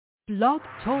Blog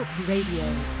Talk Radio.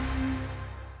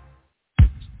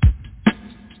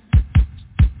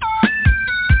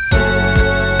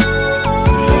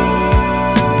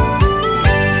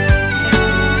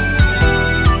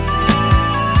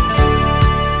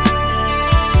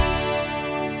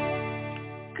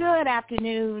 Good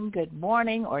afternoon, good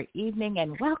morning, or evening,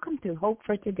 and welcome to Hope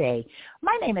for Today.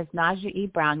 My name is Naja E.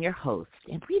 Brown, your host,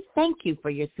 and we thank you for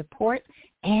your support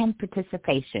and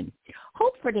participation.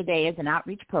 Hope for Today is an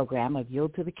outreach program of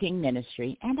Yield to the King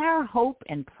Ministry, and our hope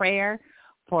and prayer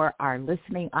for our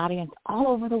listening audience all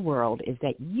over the world is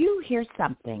that you hear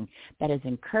something that is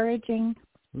encouraging,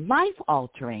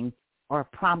 life-altering, or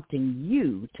prompting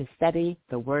you to study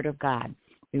the Word of God.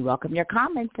 We welcome your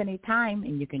comments anytime,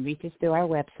 and you can reach us through our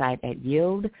website at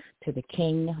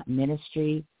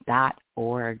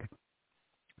yieldtothekingministry.org.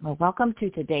 Well, welcome to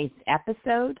today's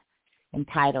episode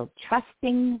entitled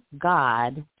Trusting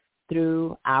God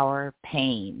Through Our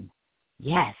Pain.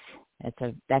 Yes, that's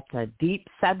a deep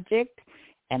subject,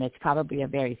 and it's probably a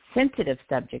very sensitive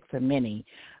subject for many.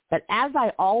 But as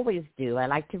I always do, I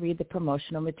like to read the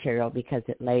promotional material because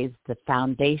it lays the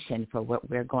foundation for what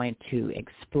we're going to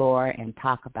explore and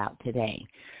talk about today.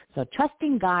 So,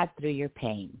 trusting God through your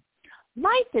pain.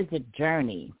 Life is a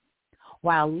journey.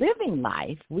 While living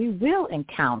life, we will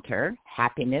encounter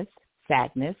happiness,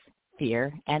 sadness,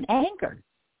 fear, and anger,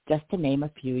 just to name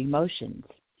a few emotions.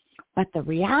 But the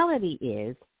reality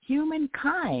is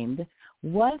humankind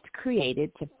was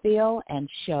created to feel and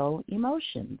show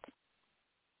emotions.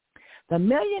 The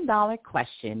million-dollar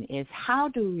question is, how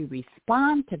do we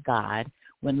respond to God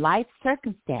when life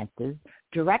circumstances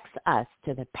directs us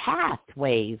to the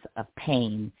pathways of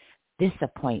pain,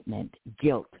 disappointment,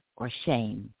 guilt, or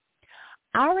shame?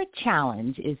 Our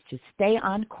challenge is to stay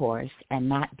on course and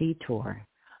not detour.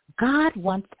 God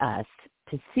wants us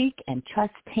to seek and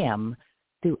trust Him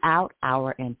throughout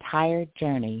our entire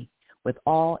journey with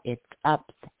all its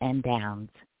ups and downs.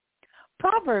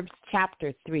 Proverbs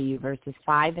chapter 3, verses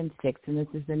 5 and 6, and this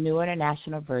is the New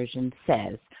International Version,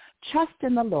 says, "Trust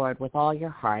in the Lord with all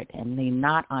your heart and lean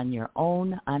not on your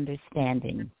own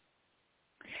understanding.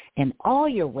 In all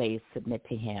your ways submit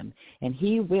to Him, and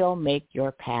He will make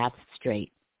your path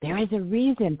straight." There is a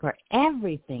reason for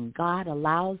everything God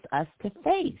allows us to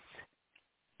face.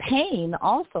 Pain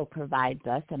also provides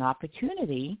us an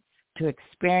opportunity to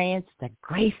experience the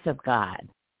grace of God.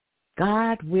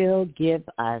 God will give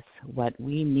us what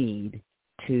we need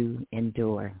to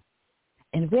endure.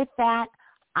 And with that,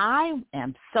 I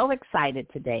am so excited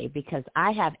today because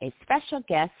I have a special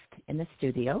guest in the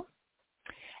studio,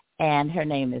 and her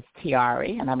name is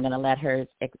Tiari, and I'm going to let her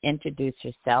introduce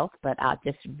herself, but I'll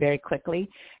just very quickly.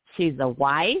 She's a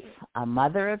wife, a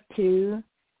mother of two,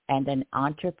 and an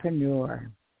entrepreneur.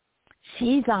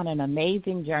 She's on an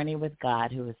amazing journey with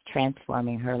God who is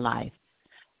transforming her life.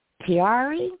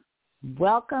 Tiari,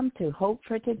 welcome to Hope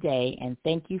for Today, and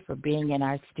thank you for being in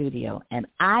our studio. And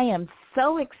I am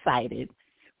so excited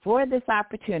for this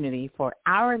opportunity for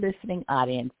our listening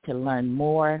audience to learn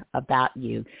more about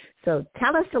you. So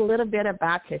tell us a little bit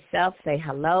about yourself. Say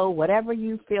hello, whatever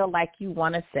you feel like you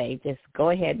want to say. Just go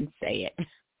ahead and say it.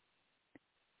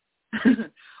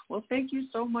 Well, thank you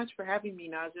so much for having me,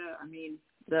 Naja. I mean,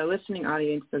 the listening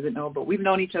audience doesn't know, but we've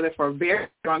known each other for a very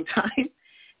long time.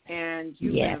 And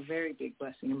you've been a very big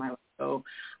blessing in my life. So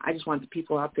I just want the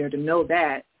people out there to know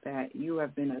that you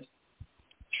have been a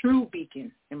true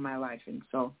beacon in my life. And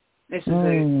so this is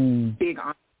a big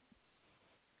honor.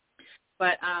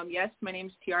 But, yes, my name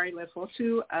is Tiari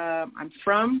Lefotu. I'm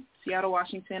from Seattle,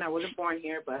 Washington. I wasn't born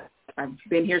here, but I've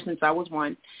been here since I was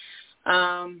one.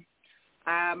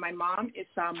 My mom is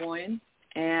Samoan,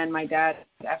 and my dad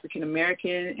is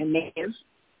African-American and Native.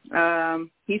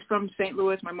 He's from St.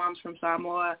 Louis. My mom's from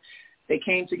Samoa. They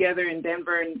came together in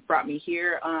Denver and brought me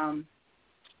here. I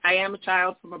am a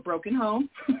child from a broken home.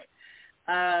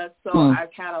 I've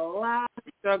had a lot of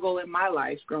struggle in my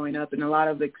life growing up and a lot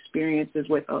of experiences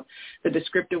with the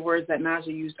descriptive words that Naja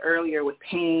used earlier with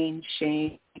pain,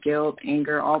 shame, guilt,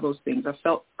 anger, all those things. I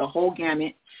felt the whole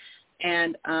gamut.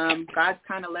 And God's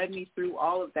kind of led me through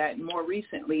all of that, and more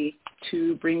recently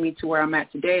to bring me to where I'm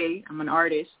at today. I'm an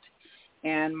artist.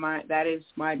 And that is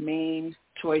my main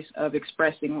choice of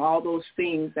expressing all those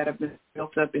things that have been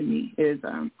built up in me is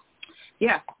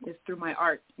through my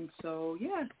art. And so,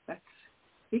 I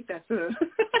think that's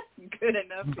good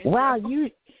enough. Well,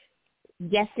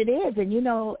 yes, it is. And,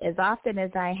 as often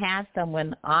as I have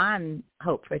someone on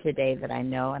Hope for Today that I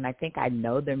know, and I think I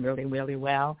know them really, really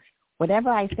well, whenever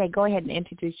I say, go ahead and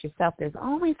introduce yourself, there's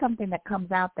always something that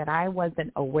comes out that I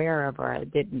wasn't aware of or I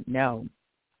didn't know.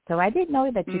 So I didn't know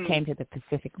that you came to the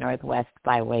Pacific Northwest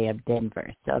by way of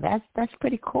Denver. So that's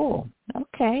pretty cool.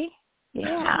 Okay.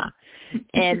 Yeah.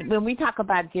 And when we talk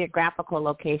about geographical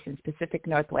locations, Pacific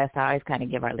Northwest, I always kind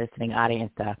of give our listening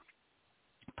audience a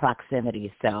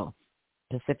proximity. So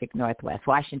Pacific Northwest,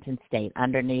 Washington State,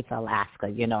 underneath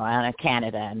Alaska,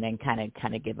 Canada, and then kind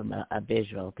of give them a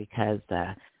visual, because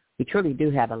we truly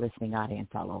do have a listening audience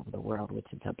all over the world,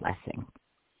 which is a blessing.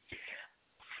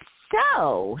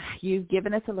 So you've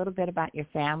given us a little bit about your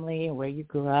family and where you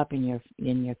grew up in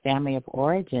your family of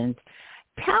origins.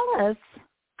 Tell us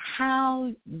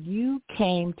how you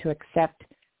came to accept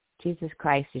Jesus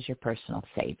Christ as your personal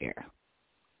Savior.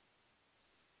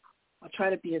 I'll try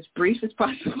to be as brief as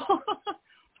possible.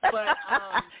 But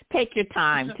Take your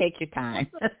time.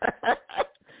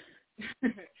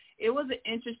 It was an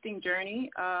interesting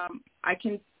journey. I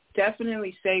can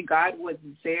definitely say God was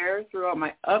there throughout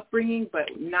my upbringing, but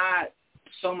not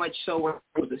so much so where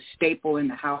it was a staple in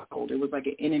the household. It was like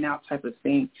an in and out type of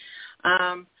thing.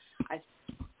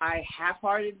 I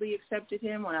half-heartedly accepted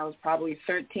him when I was probably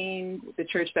 13, the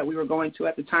church that we were going to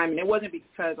at the time. And it wasn't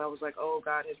because I was like, oh,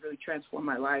 God has really transformed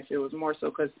my life. It was more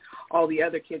so because all the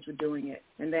other kids were doing it.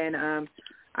 And then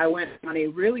I went on a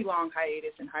really long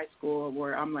hiatus in high school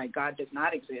where I'm like, God does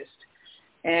not exist.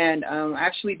 And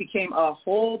actually became a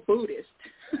whole Buddhist.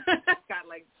 Got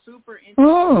like super into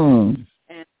it.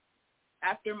 And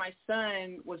after my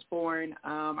son was born,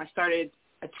 I started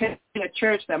attending a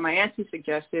church that my auntie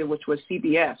suggested, which was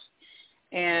CBF.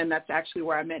 And that's actually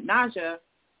where I met Naja.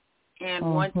 And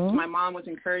once my mom was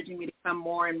encouraging me to come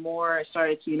more and more, I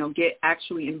started to, get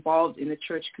actually involved in the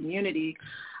church community.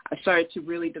 I started to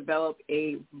really develop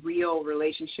a real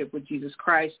relationship with Jesus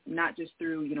Christ, not just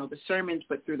through, the sermons,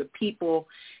 but through the people,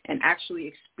 and actually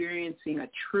experiencing a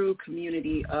true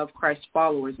community of Christ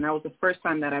followers. And that was the first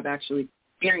time that I've actually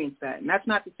experienced that. And that's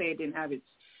not to say it didn't have its,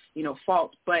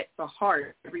 faults, but the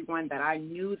heart, everyone that I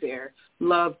knew there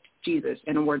loved Jesus,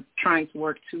 and were trying to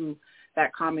work to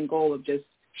that common goal of just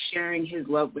sharing his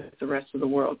love with the rest of the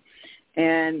world.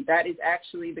 And that is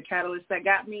actually the catalyst that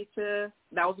got me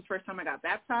that was the first time I got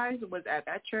baptized, was at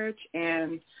that church.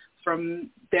 And from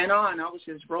then on, I was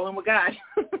just rolling with God.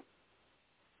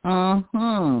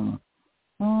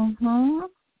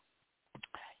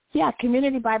 Yeah,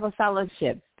 Community Bible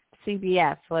Fellowship,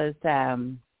 CBF, was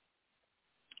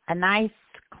a nice,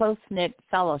 close-knit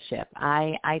fellowship.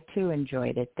 I too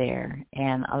enjoyed it there.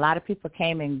 And a lot of people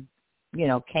came in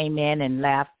and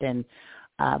left, and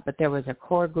but there was a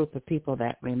core group of people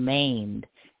that remained,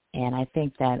 and I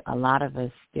think that a lot of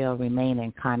us still remain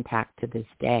in contact to this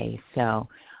day. So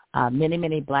many,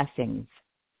 many blessings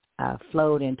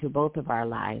flowed into both of our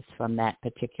lives from that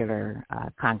particular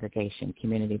congregation,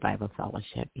 Community Bible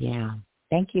Fellowship. Yeah.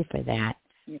 Thank you for that.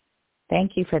 Yeah.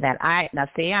 Thank you for that. I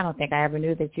don't think I ever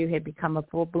knew that you had become a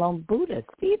full-blown Buddhist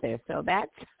either. So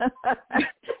that's,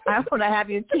 I want to have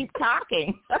you keep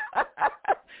talking.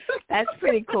 That's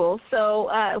pretty cool. So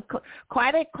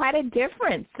quite a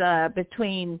difference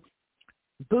between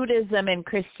Buddhism and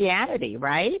Christianity,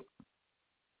 right?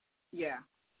 Yeah.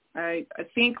 I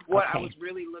think what I was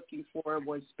really looking for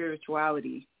was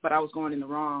spirituality, but I was going in the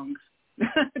wrong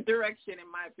direction, in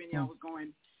my opinion.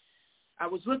 I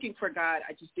was looking for God.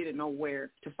 I just didn't know where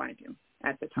to find him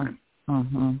at the time.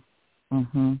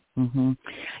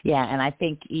 Yeah, and I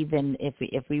think even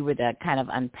if we were to kind of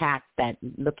unpack that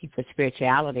looking for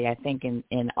spirituality, I think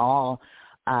in all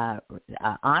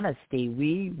honesty,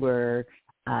 we were,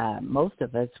 most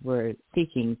of us were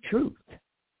seeking truth.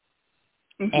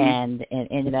 And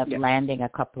ended up landing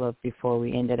before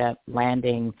we ended up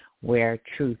landing where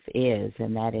truth is,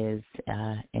 and that is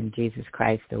in Jesus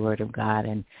Christ, the Word of God,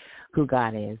 and who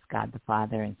God is, God the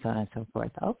Father, and so on and so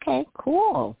forth. Okay,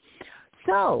 cool.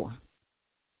 So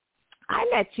I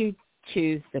let you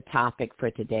choose the topic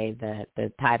for today,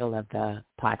 the title of the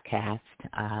podcast,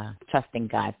 Trusting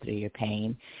God Through Your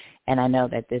Pain. And I know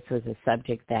that this was a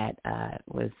subject that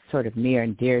was sort of near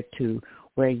and dear to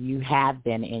where you have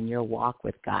been in your walk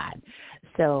with God.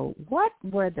 So what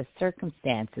were the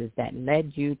circumstances that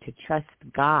led you to trust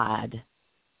God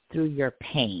through your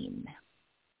pain?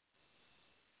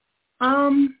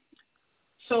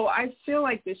 So I feel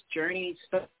like this journey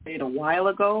started a while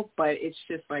ago, but it's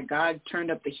just like God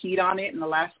turned up the heat on it in the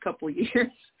last couple of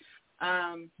years.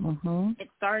 It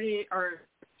started, or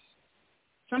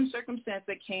some circumstances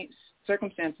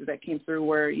that came through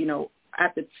where,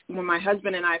 when my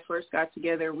husband and I first got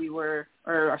together,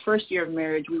 our first year of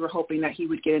marriage, we were hoping that he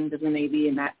would get into the Navy,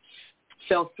 and that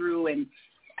fell through. And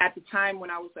at the time when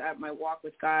I was at my walk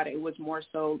with God, it was more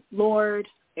so, Lord,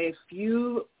 if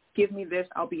you give me this,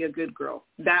 I'll be a good girl.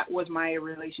 That was my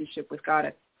relationship with God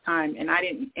at time, and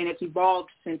it's evolved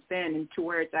since then into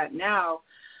where it's at now.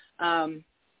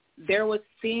 There was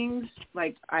things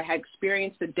like I had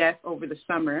experienced the death over the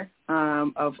summer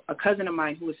of a cousin of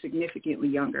mine who was significantly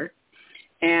younger.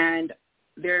 And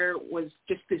there was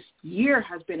just this year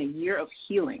has been a year of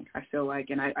healing, I feel like.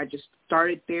 And I just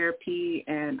started therapy,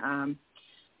 and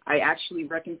I actually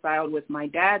reconciled with my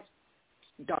dad's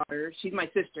daughter. She's my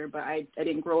sister, but I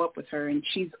didn't grow up with her, and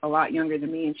she's a lot younger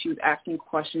than me, and she was asking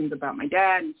questions about my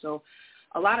dad. And so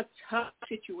a lot of tough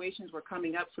situations were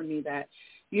coming up for me that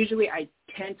usually I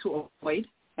tend to avoid,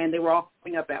 and they were all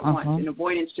coming up at once, and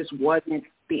avoidance just wasn't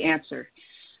the answer.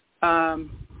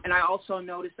 And I also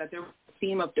noticed that there was a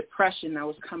theme of depression that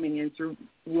was coming in through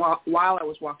while I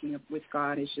was walking up with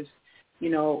God. It's just,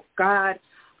 God,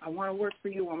 I want to work for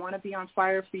you. I want to be on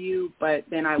fire for you. But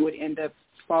then I would end up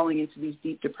falling into these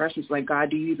deep depressions like, God,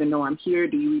 do you even know I'm here?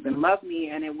 Do you even love me?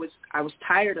 And I was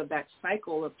tired of that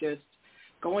cycle of just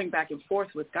going back and forth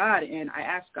with God. And I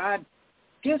asked God,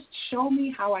 just show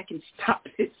me how I can stop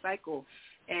this cycle.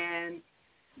 And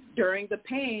during the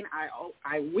pain,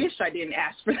 I wish I didn't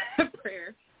ask for that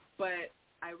prayer, but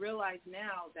I realize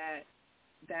now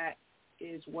that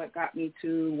is what got me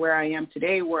to where I am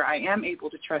today, where I am able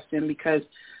to trust him, because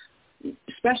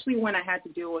especially when I had to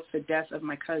deal with the death of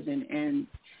my cousin, and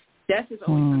death is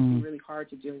always something really hard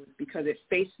to deal with because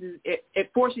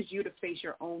it forces you to face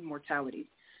your own mortality.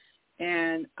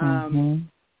 And I'm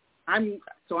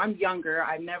younger.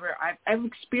 I've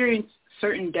experienced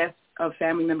certain deaths of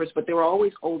family members, but they were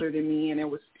always older than me, and it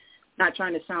was not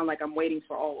trying to sound like I'm waiting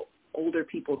for all older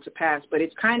people to pass, but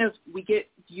it's kind of, we get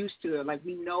used to it. Like,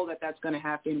 we know that that's going to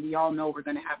happen. We all know we're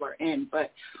going to have our end.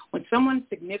 But when someone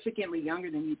significantly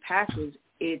younger than you passes,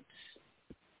 it's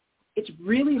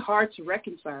really hard to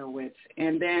reconcile with.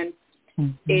 And then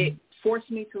it forced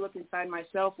me to look inside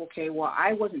myself. Okay, well,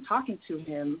 I wasn't talking to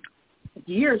him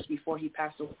years before he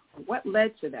passed away. What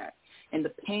led to that? And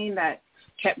the pain that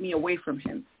kept me away from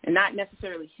him, and not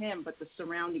necessarily him, but the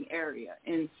surrounding area.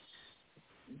 And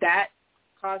that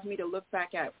caused me to look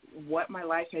back at what my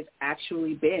life has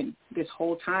actually been this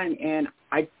whole time. And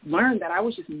I learned that I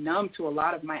was just numb to a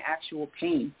lot of my actual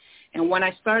pain. And when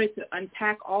I started to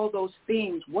unpack all those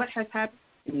things, what has happened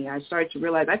to me, I started to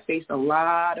realize I faced a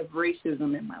lot of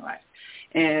racism in my life,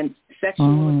 and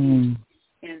sexual abuse,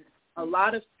 and a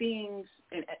lot of things,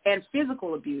 and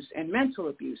physical abuse and mental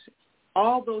abuse.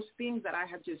 All those things that I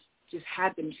have just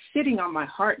had them sitting on my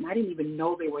heart, and I didn't even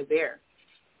know they were there.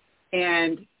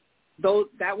 And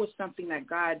that was something that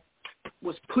God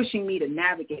was pushing me to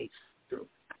navigate through.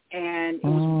 And it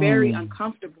was very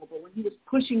uncomfortable. But when he was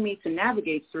pushing me to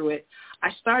navigate through it,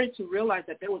 I started to realize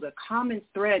that there was a common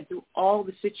thread through all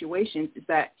the situations, is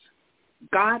that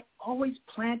God always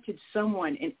planted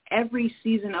someone in every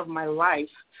season of my life,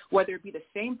 whether it be the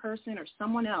same person or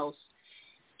someone else,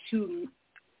 to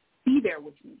be there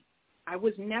with me. I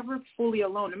was never fully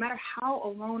alone. No matter how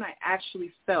alone I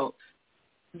actually felt,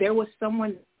 there was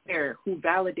someone there who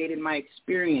validated my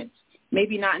experience.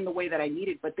 Maybe not in the way that I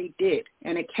needed, but they did.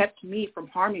 And it kept me from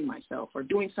harming myself or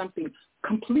doing something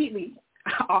completely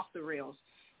off the rails.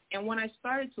 And when I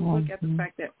started to look at the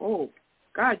fact that, oh,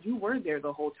 God, you were there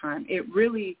the whole time, it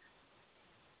really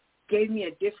gave me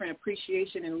a different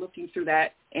appreciation in looking through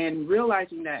that and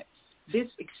realizing that this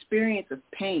experience of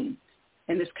pain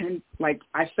and this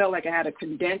I felt like I had a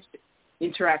condensed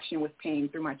interaction with pain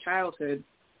through my childhood.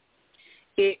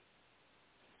 It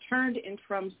turned in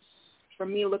from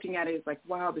me looking at it as like,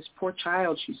 wow, this poor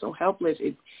child, she's so helpless.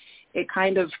 It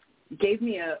kind of gave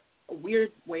me a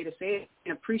weird way to say it,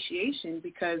 an appreciation,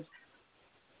 because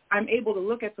I'm able to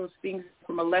look at those things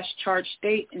from a less charged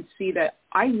state and see that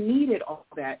I needed all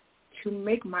that to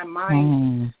make my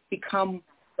mind become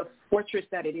the fortress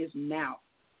that it is now.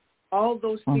 All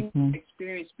those things I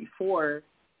experienced before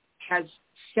has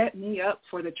set me up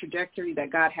for the trajectory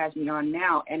that God has me on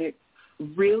now. And it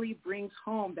really brings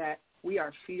home that we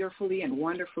are fearfully and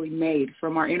wonderfully made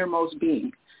from our innermost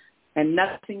being, and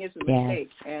nothing is a mistake.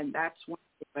 And that's when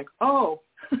it's like, oh,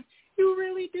 you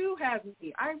really do have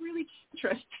me. I really can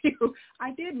trust you.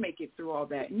 I did make it through all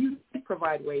that, and you did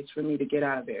provide ways for me to get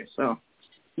out of there. So,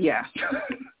 yeah.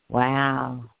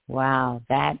 Wow.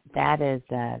 That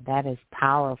is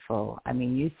powerful. I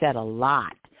mean, you said a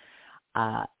lot,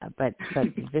 but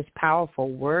just powerful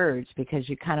words, because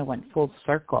you kind of went full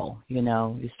circle.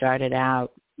 You started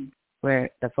out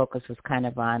where the focus was kind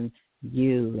of on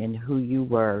you and who you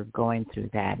were going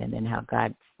through that, and then how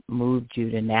God moved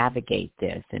you to navigate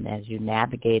this. And as you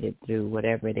navigated through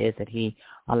whatever it is that he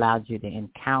allowed you to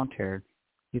encounter,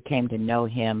 you came to know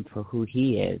him for who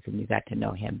he is, and you got to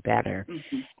know him better.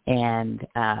 And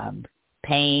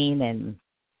pain and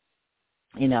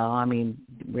You know, I mean,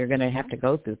 we're going to have to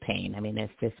go through pain. I mean,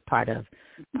 it's just part of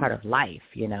life,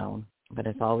 you know, but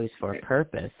it's always for a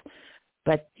purpose.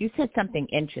 But you said something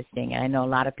interesting, and I know a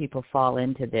lot of people fall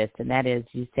into this, and that is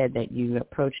you said that you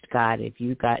approached God. If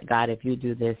you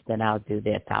do this, then I'll do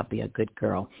this. I'll be a good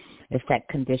girl. It's that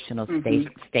conditional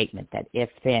statement, that if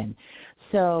then.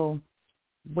 So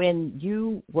when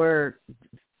you were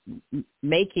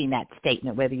making that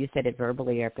statement, whether you said it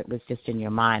verbally or if it was just in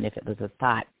your mind, if it was a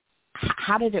thought,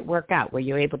 how did it work out? Were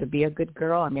you able to be a good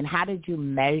girl? I mean, how did you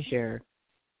measure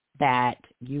that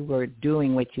you were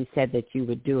doing what you said that you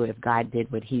would do if God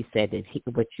did what he said,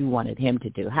 what you wanted him to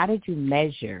do? How did you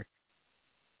measure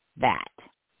that?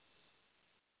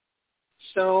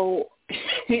 So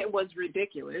it was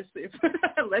ridiculous.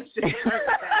 Let's just start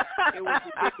with that. It was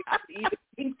ridiculous to even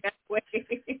think that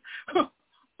way.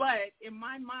 But in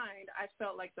my mind, I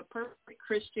felt like the perfect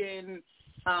Christian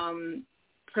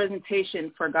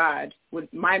presentation for God would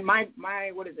my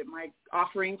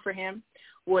offering for him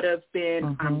would have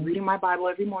been, I'm reading my Bible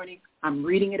every morning, I'm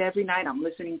reading it every night, I'm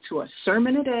listening to a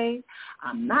sermon a day,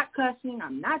 I'm not cussing,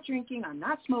 I'm not drinking, I'm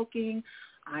not smoking,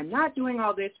 I'm not doing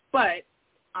all this, but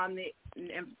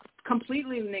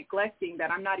completely neglecting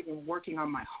that I'm not even working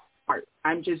on my heart.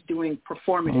 I'm just doing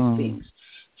performative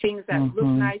things that look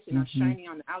nice and are shiny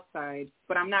on the outside,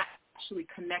 but I'm not actually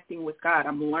connecting with God.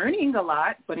 I'm learning a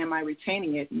lot, but am I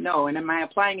retaining it? No. And am I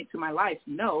applying it to my life?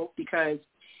 No, because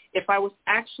if I was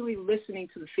actually listening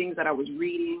to the things that I was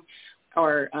reading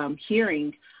or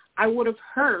hearing, I would have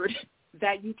heard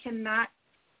that you cannot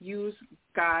use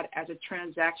God as a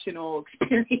transactional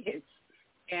experience.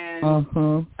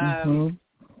 And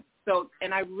so,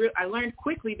 and I learned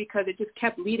quickly because it just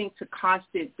kept leading to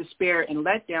constant despair and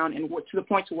letdown, and to the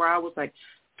point to where I was like,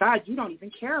 God, you don't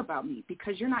even care about me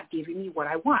because you're not giving me what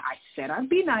I want. I said I'd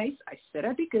be nice. I said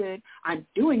I'd be good. I'm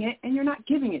doing it, and you're not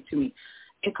giving it to me.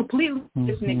 And completely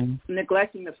just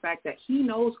neglecting the fact that he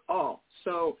knows all.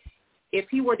 So if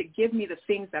he were to give me the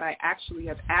things that I actually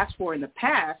have asked for in the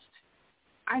past,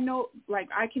 I know, like,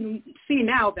 I can see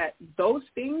now that those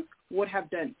things would have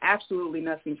done absolutely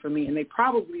nothing for me, and they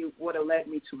probably would have led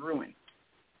me to ruin.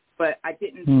 But I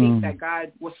didn't think that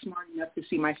God was smart enough to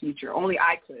see my future. Only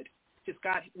I could. Just,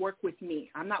 God, work with me.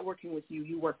 I'm not working with you.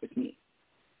 You work with me.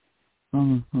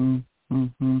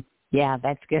 Yeah,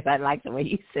 that's good. I like the way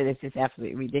you said it. It's just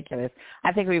absolutely ridiculous.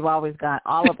 I think we've always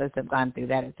all of us have gone through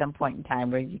that at some point in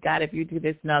time where God, if you do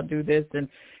this and I'll do this, and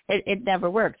it never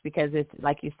works because it's,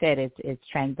 like you said, it's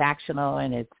transactional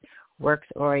and it's works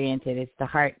oriented. It's the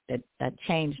heart, that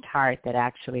changed heart that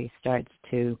actually starts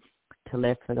to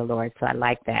live for the Lord. So I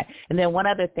like that. And then one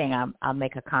other thing I'll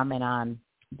make a comment on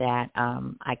that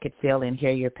I could feel and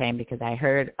hear your pain because I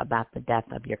heard about the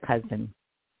death of your cousin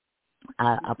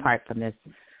apart from this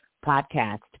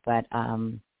podcast. But,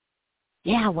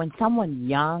 when someone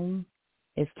young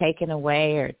is taken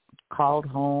away or called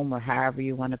home or however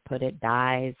you want to put it,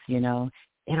 dies,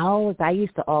 I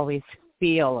used to always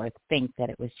feel or think that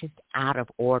it was just out of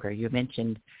order. You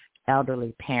mentioned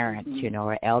elderly parents,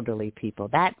 or elderly people.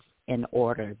 That's in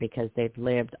order because they've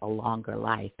lived a longer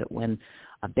life. But when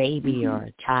a baby or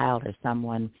a child or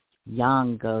someone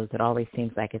young goes, it always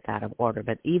seems like it's out of order.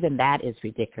 But even that is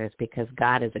ridiculous because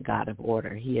God is a God of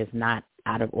order. He is not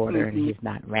out of order and he's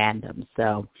not random.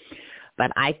 So,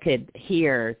 but I could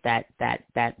hear that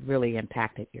really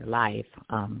impacted your life,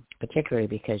 particularly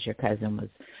because your cousin was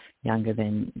younger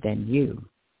than you.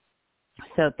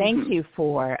 So thank you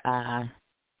for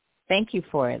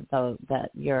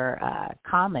your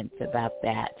comments about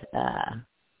that.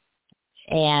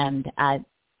 And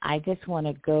I just want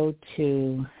to go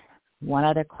to one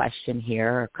other question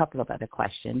here, or a couple of other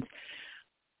questions.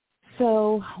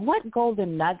 So what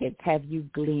golden nuggets have you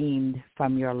gleaned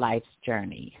from your life's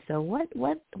journey? So what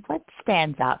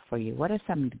stands out for you? What are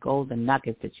some golden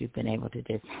nuggets that you've been able to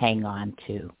just hang on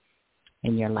to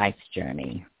in your life's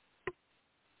journey?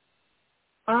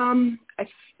 One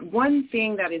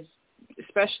thing that is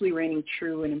especially reigning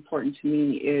true and important to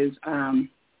me is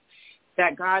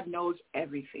that God knows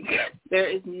everything. There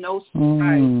is no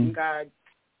surprise in God's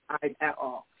eyes at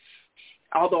all.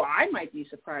 Although I might be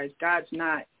surprised, God's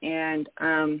not, and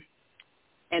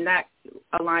that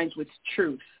aligns with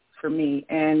truth for me.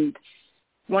 And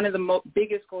one of the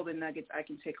biggest golden nuggets I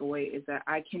can take away is that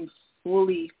I can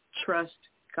fully trust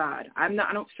God. I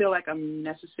don't feel like I'm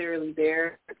necessarily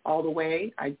there all the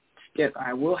way. I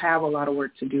will have a lot of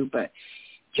work to do, but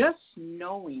just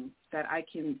knowing that I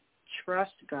can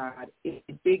trust God is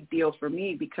a big deal for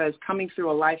me because coming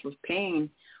through a life of pain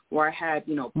where I had,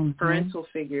 parental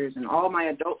figures and all my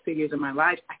adult figures in my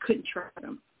life, I couldn't trust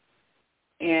them.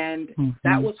 And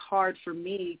that was hard for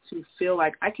me to feel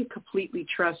like I could completely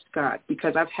trust God,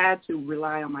 because I've had to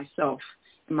rely on myself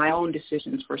and my own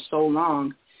decisions for so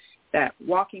long, that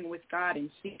walking with God and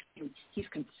seeing him, he's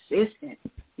consistent,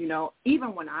 you know,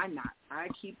 even when I'm not. I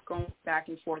keep going back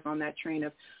and forth on that train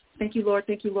of, thank you, Lord,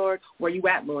 where you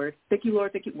at, Lord? Thank you,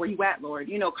 Lord, where you at, Lord?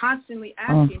 You know, constantly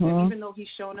asking him, even though he's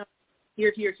shown up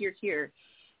here.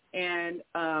 And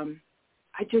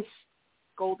I just,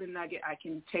 golden nugget I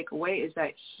can take away is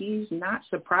that he's not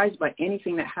surprised by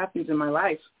anything that happens in my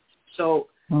life. So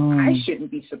I shouldn't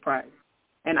be surprised.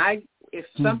 And if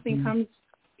something comes,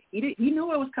 he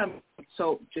knew it was coming.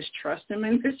 So just trust him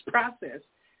in this process.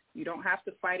 You don't have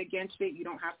to fight against it. You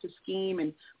don't have to scheme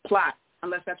and plot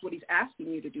unless that's what he's asking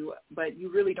you to do. But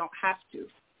you really don't have to,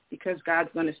 because God's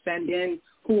going to send in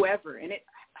whoever. And it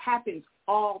happens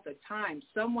all the time.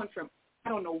 Someone from I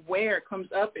don't know where comes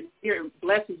up and here and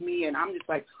blesses me, and I'm just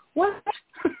like, what?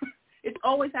 It's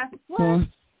always happening. What?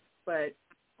 But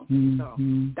so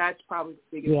that's probably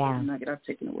the biggest nugget I've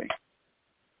taken away.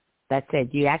 That's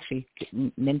it. You actually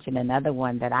mentioned another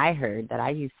one that I heard that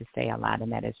I used to say a lot,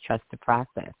 and that is trust the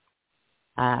process.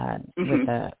 With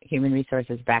a human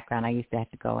resources background, I used to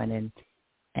have to go in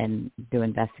and do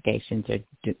investigations or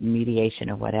do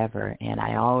mediation or whatever, and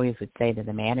I always would say to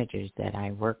the managers that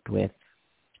I worked with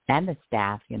and the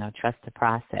staff, you know, trust the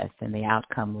process, and the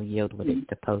outcome will yield what it's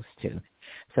supposed to.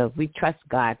 So if we trust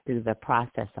God through the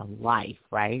process of life,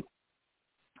 right,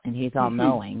 and he's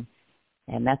all-knowing,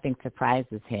 and nothing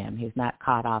surprises him. He's not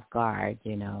caught off guard,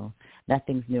 you know.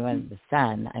 Nothing's new under the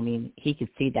sun. I mean, he could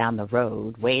see down the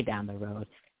road, way down the road.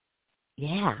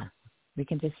 Yeah, we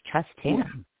can just trust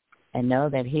him and know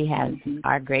that he has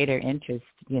our greater interest,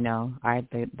 you know,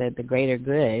 the greater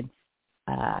good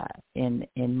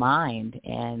in mind,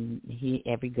 and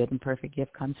every good and perfect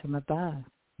gift comes from above.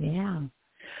 Yeah.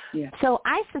 So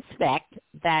I suspect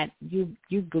that you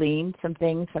gleaned some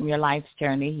things from your life's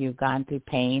journey. You've gone through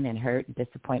pain and hurt and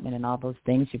disappointment and all those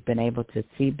things. You've been able to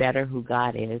see better who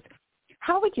God is.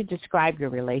 How would you describe your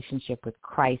relationship with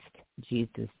Christ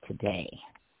Jesus today?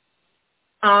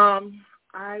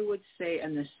 I would say a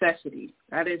necessity.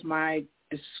 That is my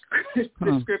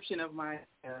description of my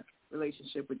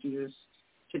relationship with Jesus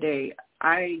today.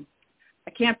 I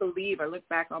can't believe I look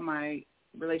back on my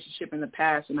relationship in the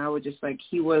past, and I would just like,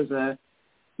 he was a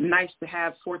nice to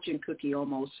have fortune cookie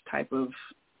almost type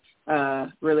of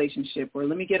relationship, where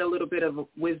let me get a little bit of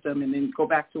wisdom and then go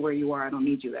back to where you are. I don't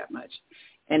need you that much.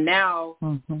 And now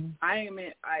I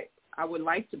would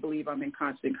like to believe I'm in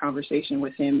constant conversation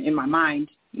with him in my mind.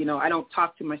 You know, I don't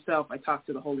talk to myself. I talk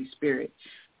to the Holy Spirit.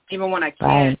 Even when I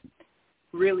can't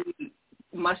really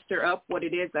muster up what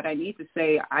it is that I need to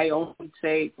say, I only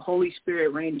say, Holy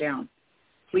Spirit, rain down.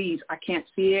 Please, I can't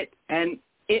see it. And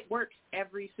it works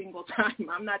every single time.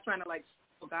 I'm not trying to like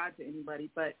sell God to anybody,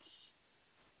 but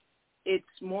it's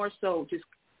more so just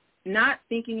not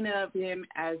thinking of him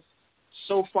as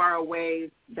so far away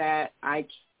that I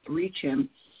can't reach him,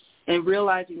 and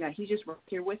realizing that he's just right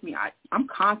here with me. I'm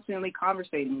constantly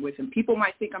conversating with him. People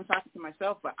might think I'm talking to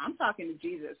myself, but I'm talking to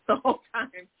Jesus the whole time.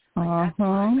 Like, that's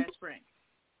my best friend.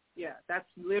 Yeah, that's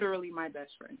literally my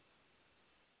best friend.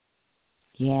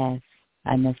 Yes,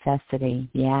 a necessity.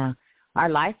 Yeah, our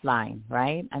lifeline,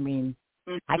 right? I mean,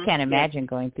 I can't imagine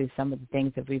going through some of the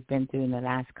things that we've been through in the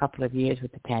last couple of years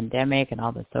with the pandemic and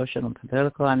all the social and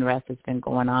political unrest that's been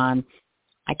going on.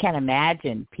 I can't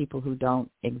imagine people who don't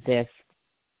exist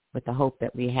with the hope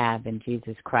that we have in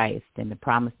Jesus Christ and the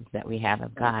promises that we have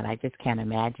of God. I just can't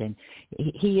imagine.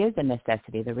 He is a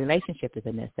necessity. The relationship is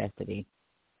a necessity.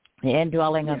 The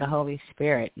indwelling of the Holy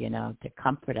Spirit, you know, to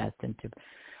comfort us and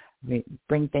to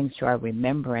bring things to our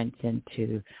remembrance and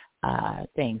to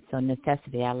things. So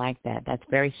necessity, I like that. That's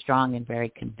very strong and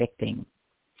very convicting.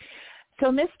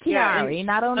 So Miss Tiare,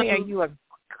 not only are you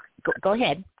go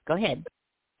ahead.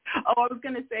 Oh, I was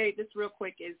going to say just real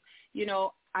quick is, you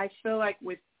know, I feel like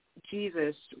with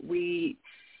Jesus, we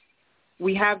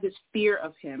have this fear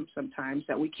of him sometimes,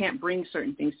 that we can't bring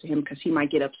certain things to him because he might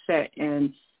get upset.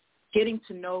 And getting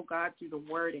to know God through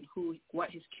the Word and what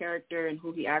his character and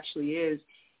who he actually is,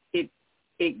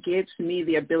 it gives me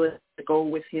the ability to go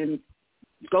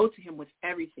to him with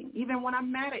everything, even when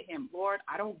I'm mad at him. Lord,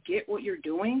 I don't get what you're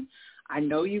doing. I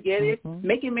know you get it.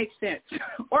 Make it make sense,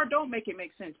 or don't make it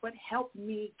make sense, but help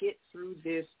me get through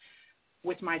this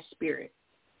with my spirit.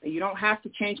 You don't have to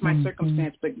change my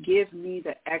circumstance, but give me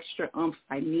the extra oomph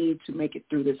I need to make it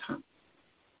through this hump.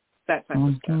 That type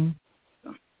of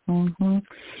stuff. Mm-hmm.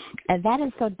 And that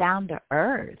is so down to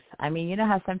earth. I mean, you know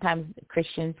how sometimes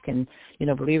Christians can,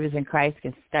 believers in Christ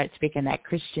can start speaking that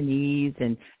Christianese,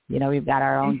 and, we've got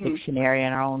our own dictionary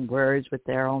and our own words with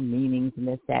their own meanings and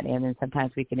this, that, and then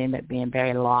sometimes we can end up being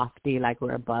very lofty, like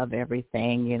we're above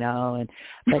everything,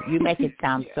 but you make it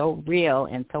sound so real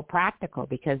and so practical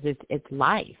because it's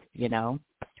life,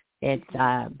 It's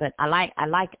but I like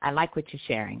what you're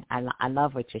sharing. I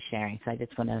love what you're sharing. So I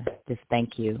just want to just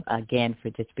thank you again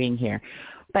for just being here.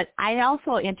 But I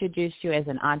also introduced you as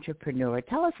an entrepreneur.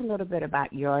 Tell us a little bit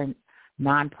about your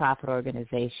nonprofit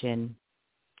organization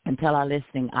and tell our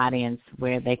listening audience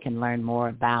where they can learn more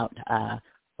about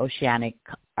Oceanic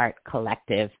Art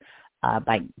Collective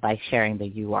by sharing the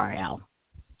URL.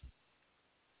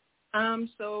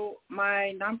 So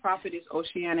my nonprofit is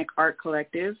Oceanic Art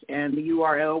Collective, and the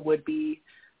URL would be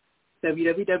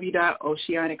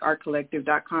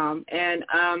www.oceanicartcollective.com. And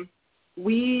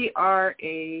we are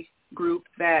a group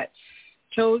that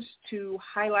chose to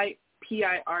highlight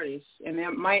PI artists, and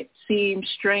that might seem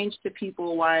strange to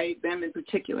people why them in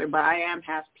particular, but I am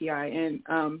half PI. And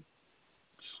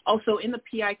also in the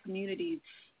PI community,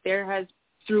 there has,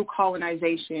 through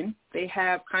colonization, they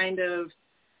have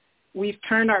we've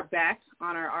turned our back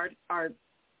on our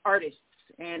artists,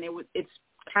 and it's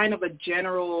kind of a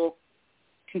general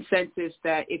consensus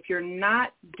that if you're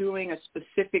not doing a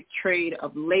specific trade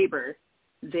of labor,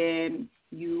 then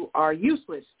you are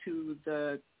useless to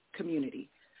the community.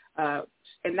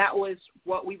 And that was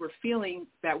what we were feeling,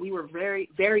 that we were very,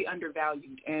 very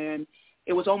undervalued. And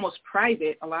it was almost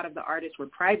private. A lot of the artists were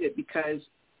private because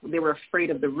they were afraid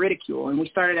of the ridicule. And we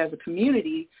started as a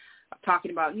community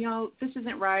talking about, this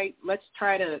isn't right. Let's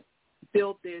try to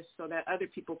build this so that other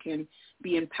people can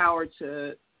be empowered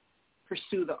to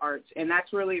pursue the arts. And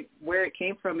that's really where it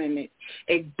came from. And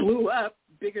it blew up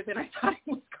bigger than I thought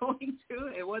it was going to.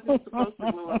 It wasn't supposed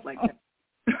to blow up like that.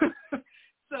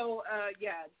 So,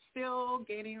 still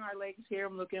gaining our legs here.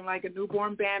 I'm looking like a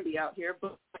newborn Bambi out here.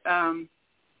 But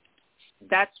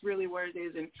that's really where it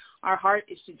is. And our heart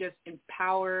is to just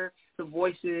empower the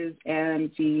voices and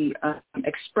the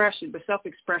expression, the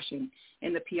self-expression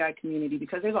in the PI community,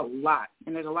 because there's a lot,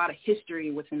 and there's a lot of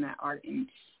history within that art, and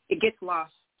it gets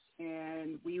lost,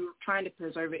 and we were trying to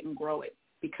preserve it and grow it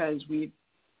because we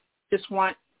just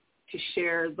want to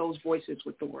share those voices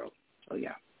with the world. So,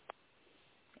 yeah.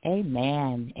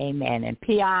 Amen. Amen. And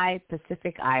PI,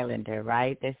 Pacific Islander,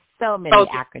 right? There's so many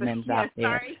acronyms out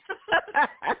there. Sorry.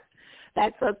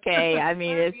 That's okay. I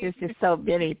mean, it's just so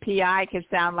many. PI can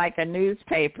sound like a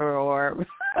newspaper or,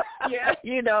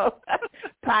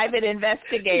 private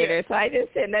investigator. Yeah. So I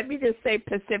just said, let me just say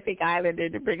Pacific Islander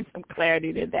to bring some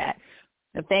clarity to that.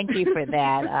 So thank you for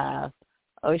that,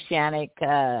 Oceanic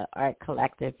Art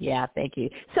Collective. Yeah, thank you.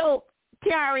 So,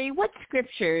 Tiare, what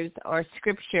scriptures or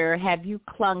scripture have you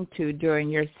clung to during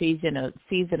your season of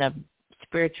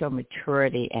spiritual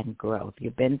maturity and growth?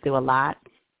 You've been through a lot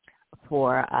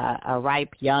for a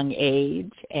ripe young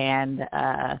age, and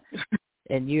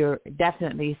you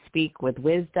definitely speak with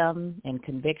wisdom and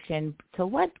conviction. So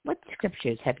what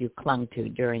scriptures have you clung to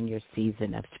during your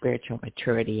season of spiritual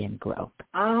maturity and growth?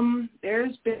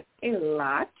 There's been a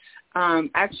lot.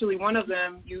 Actually, one of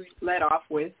them you led off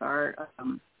with our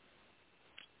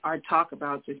talk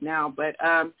about just now, but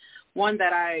one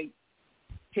that I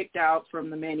picked out from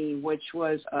the many, which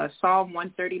was Psalm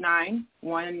 139,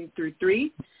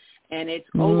 1-3, and it's,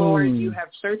 O Lord, you have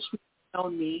searched me and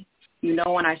known me. You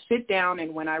know when I sit down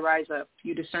and when I rise up.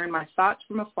 You discern my thoughts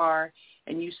from afar,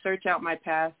 and you search out my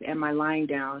path and my lying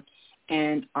down,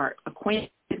 and are acquainted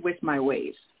with my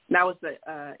ways. That was the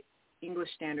English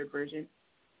Standard Version.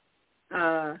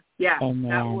 That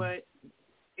would,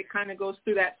 it kind of goes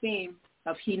through that theme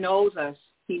of he knows us.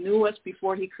 He knew us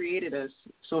before he created us,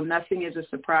 so nothing is a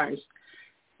surprise.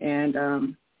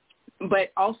 And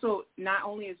but also, not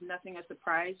only is nothing a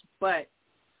surprise, but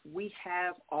we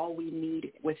have all we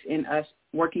need within us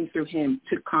working through him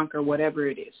to conquer whatever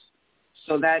it is,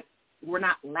 so that we're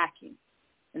not lacking.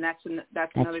 And that's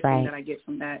another thing that I get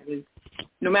from that is,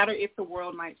 no matter if the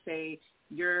world might say,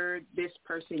 you're this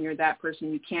person, you're that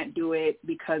person, you can't do it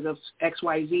because of X,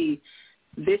 Y, Z,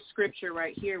 this scripture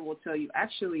right here will tell you,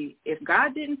 actually, if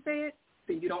God didn't say it,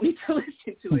 then you don't need to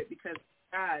listen to it, because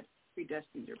God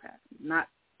predestined your path, not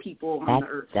people on the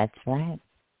earth. That's right.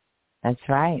 That's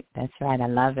right. That's right. I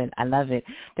love it. I love it.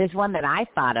 There's one that I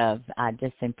thought of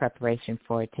just in preparation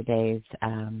for today's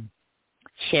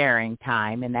sharing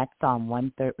time, and that's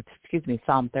Psalm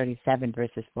 37,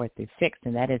 verses 4-6,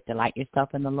 and that is, delight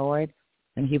yourself in the Lord,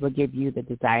 and he will give you the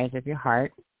desires of your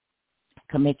heart.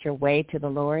 Commit your way to the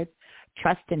Lord.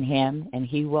 Trust in him, and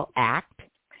he will act.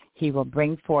 He will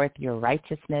bring forth your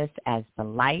righteousness as the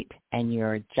light and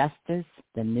your justice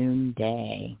the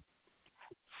noonday.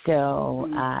 So,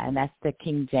 and that's the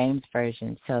King James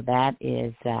Version. So that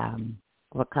is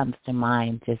what comes to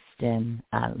mind just in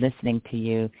listening to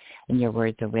you and your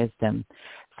words of wisdom.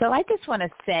 So I just want to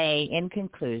say, in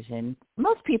conclusion,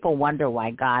 most people wonder why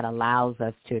God allows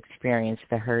us to experience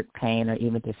the hurt, pain, or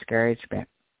even discouragement.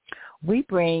 We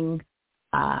bring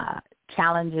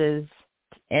challenges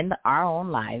in our own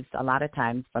lives a lot of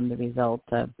times from the result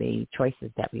of the choices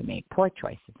that we make, poor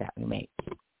choices that we make.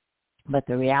 But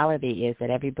the reality is that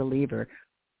every believer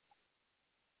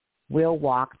will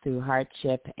walk through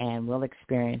hardship and will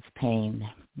experience pain.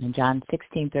 And John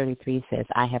 16:33 says,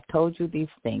 I have told you these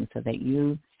things so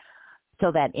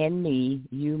that in me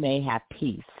you may have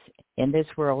peace. In this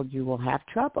world you will have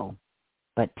trouble,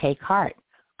 but take heart.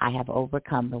 I have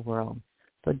overcome the world.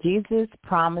 So Jesus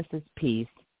promises peace,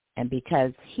 and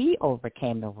because he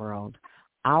overcame the world,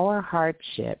 our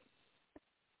hardship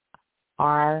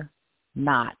are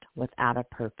not without a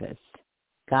purpose.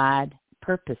 God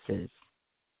purposes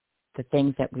the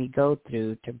things that we go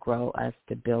through to grow us,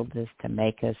 to build us, to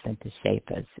make us, and to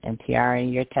shape us. And Tiara,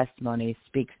 your testimony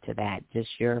speaks to that, just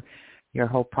your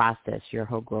whole process, your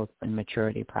whole growth and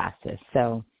maturity process.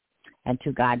 So, and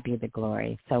to God be the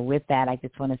glory. So with that, I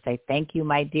just want to say thank you,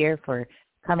 my dear, for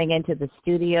coming into the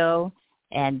studio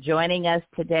and joining us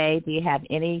today. Do you have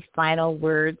any final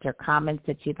words or comments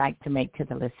that you'd like to make to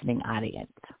the listening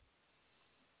audience?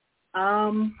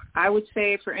 I would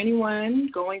say for anyone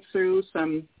going through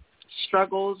some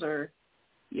struggles or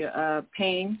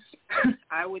pains,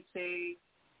 I would say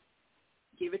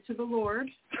give it to the Lord,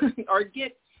 or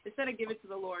instead of give it to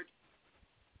the Lord,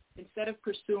 instead of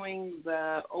pursuing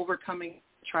the overcoming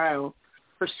trial,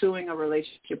 pursuing a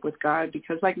relationship with God,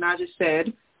 because like Naja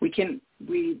said, we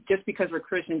just because we're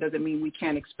Christian doesn't mean we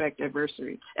can't expect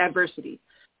adversity.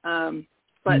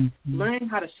 But learning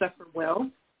how to suffer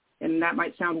well, and that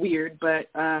might sound weird, but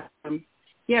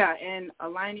and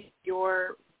aligning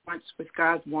your wants with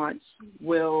God's wants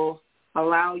will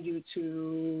allow you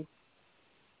to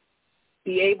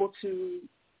be able to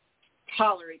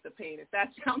tolerate the pain, if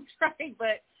that sounds right,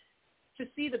 but to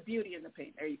see the beauty in the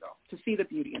pain. There you go. To see the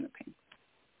beauty in the pain.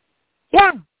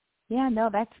 Yeah. Yeah, no,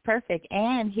 that's perfect.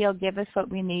 And he'll give us what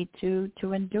we need to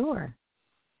endure.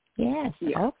 Yes.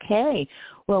 Yeah. Okay.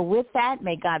 Well, with that,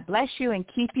 may God bless you and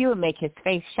keep you and make his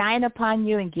face shine upon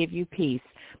you and give you peace.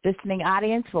 Listening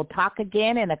audience, we'll talk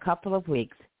again in a couple of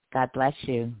weeks. God bless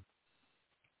you.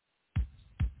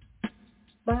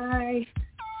 Bye.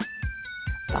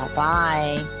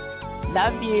 Bye-bye.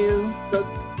 Love you. Love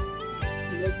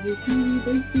you too.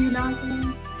 Thank you,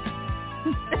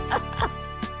 Naja.